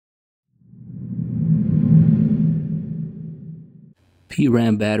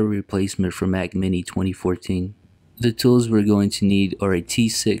PRAM battery replacement for Mac Mini 2014. The tools we're going to need are a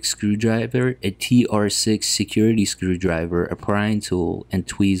T6 screwdriver, a TR6 security screwdriver, a prying tool, and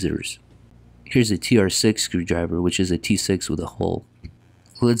tweezers. Here's a TR6 screwdriver, which is a T6 with a hole.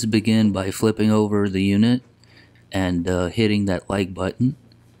 Let's begin by flipping over the unit and hitting that like button.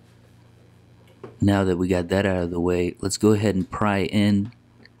 Now that we got that out of the way, let's go ahead and pry in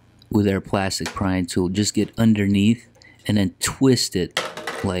with our plastic prying tool. Just get underneath and then twist it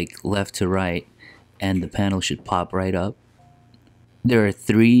like left to right, and the panel should pop right up. There are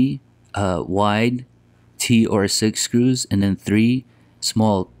 3 wide TR6 screws and then 3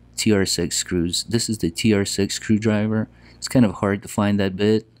 small TR6 screws. This is the TR6 screwdriver. It's kind of hard to find that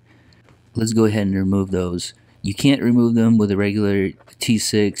bit. Let's go ahead and remove those. You can't remove them with a regular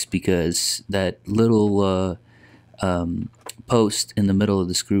T6 because that little post in the middle of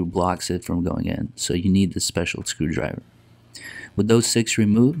the screw blocks it from going in. So you need the special screwdriver. With those 6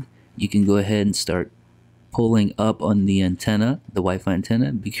 removed, you can go ahead and start pulling up on the antenna, the Wi-Fi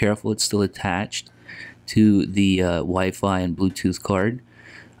antenna. Be careful, it's still attached to the Wi-Fi and Bluetooth card.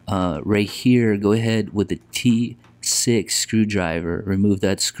 Right here, go ahead with the T6 screwdriver, remove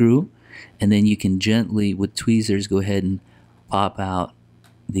that screw, and then you can gently, with tweezers, go ahead and pop out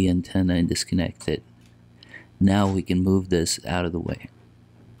the antenna and disconnect it. Now we can move this out of the way.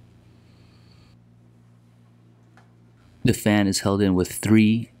 The fan is held in with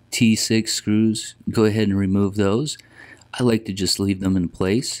 3 T6 screws. Go ahead and remove those. I like to just leave them in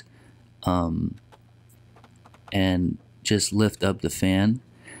place and just lift up the fan.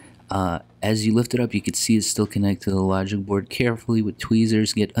 As you lift it up, you can see it's still connected to the logic board. Carefully with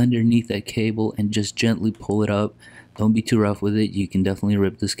tweezers, get underneath that cable and just gently pull it up. Don't be too rough with it. You can definitely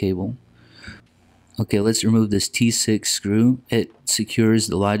rip this cable. Okay, let's remove this T6 screw. It secures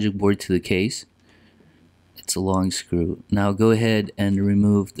the logic board to the case. It's a long screw. Now go ahead and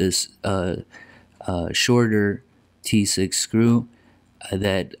remove this shorter T6 screw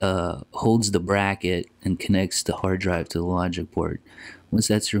that holds the bracket and connects the hard drive to the logic board. Once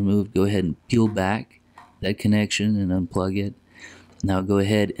that's removed, go ahead and peel back that connection and unplug it. Now go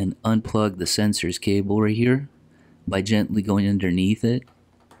ahead and unplug the sensors cable right here by gently going underneath it.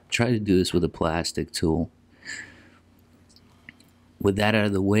 Try to do this with a plastic tool. With that out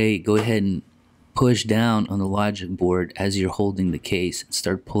of the way, go ahead and push down on the logic board as you're holding the case and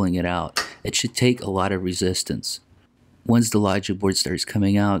start pulling it out. It should take a lot of resistance. Once the logic board starts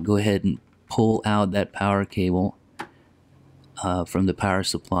coming out, go ahead and pull out that power cable from the power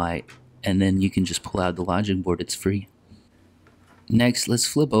supply, and then you can just pull out the logic board. It's free. Next, let's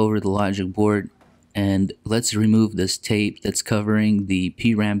flip over the logic board and let's remove this tape that's covering the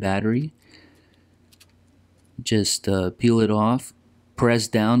PRAM battery. Just peel it off, press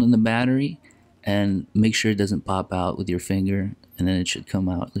down on the battery, and make sure it doesn't pop out with your finger, and then it should come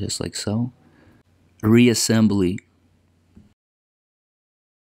out just like so. Reassembly.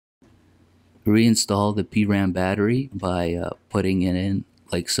 Reinstall the PRAM battery by putting it in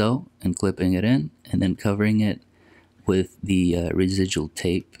like so and clipping it in, and then covering it with the residual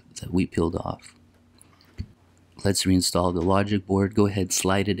tape that we peeled off. Let's reinstall the logic board. Go ahead,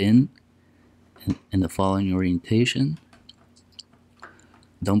 slide it in the following orientation.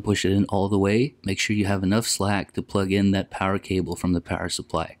 Don't push it in all the way. Make sure you have enough slack to plug in that power cable from the power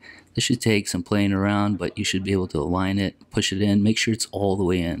supply. This should take some playing around, but you should be able to align it, push it in, make sure it's all the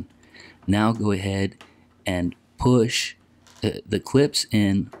way in. Now go ahead and push the clips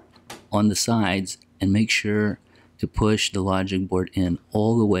in on the sides and make sure to push the logic board in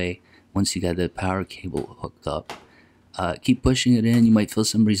all the way once you got the power cable hooked up. Keep pushing it in. You might feel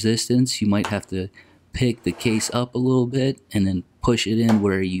some resistance. You might have to pick the case up a little bit and then push it in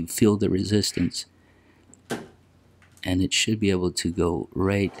where you feel the resistance. And it should be able to go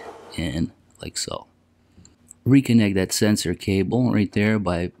right in like so. Reconnect that sensor cable right there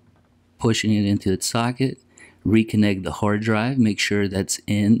by pushing it into its socket. Reconnect the hard drive. Make sure that's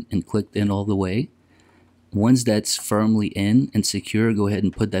in and clicked in all the way. Once that's firmly in and secure, go ahead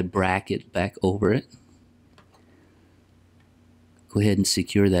and put that bracket back over it. Go ahead and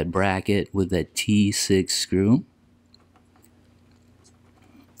secure that bracket with that T6 screw.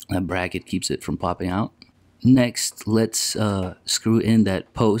 That bracket keeps it from popping out. Next, let's screw in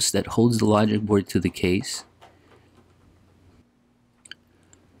that post that holds the logic board to the case.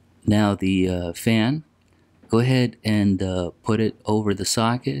 Now the fan, go ahead and put it over the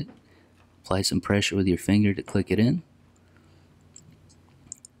socket. Apply some pressure with your finger to click it in.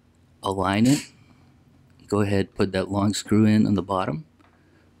 Align it. Go ahead, put that long screw in on the bottom.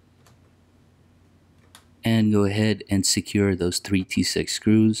 And go ahead and secure those 3 T6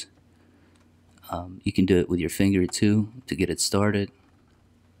 screws. You can do it with your finger too to get it started.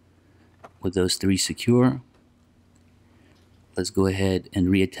 with those three secure, let's go ahead and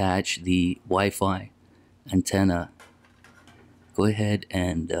reattach the Wi-Fi antenna. Go ahead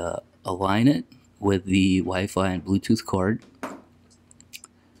and align it with the Wi-Fi and Bluetooth card,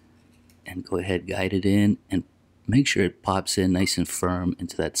 and go ahead, guide it in, and make sure it pops in nice and firm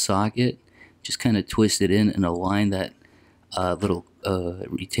into that socket. Just kind of twist it in and align that little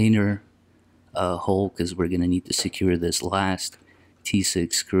retainer hole, because we're going to need to secure this last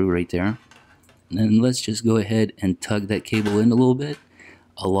T6 screw right there. And then let's just go ahead and tug that cable in a little bit,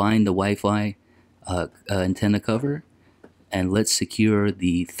 align the Wi-Fi antenna cover, and let's secure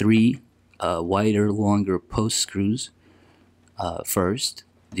the three wider, longer post screws first.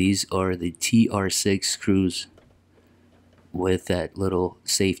 These are the TR6 screws with that little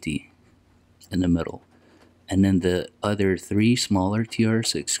safety in the middle. And then the other three smaller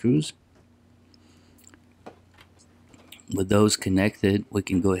TR6 screws. With those connected, we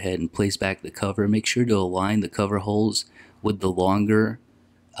can go ahead and place back the cover. Make sure to align the cover holes with the longer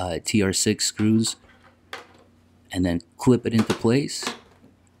TR6 screws, and then clip it into place.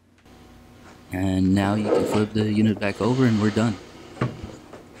 And now you can flip the unit back over and we're done.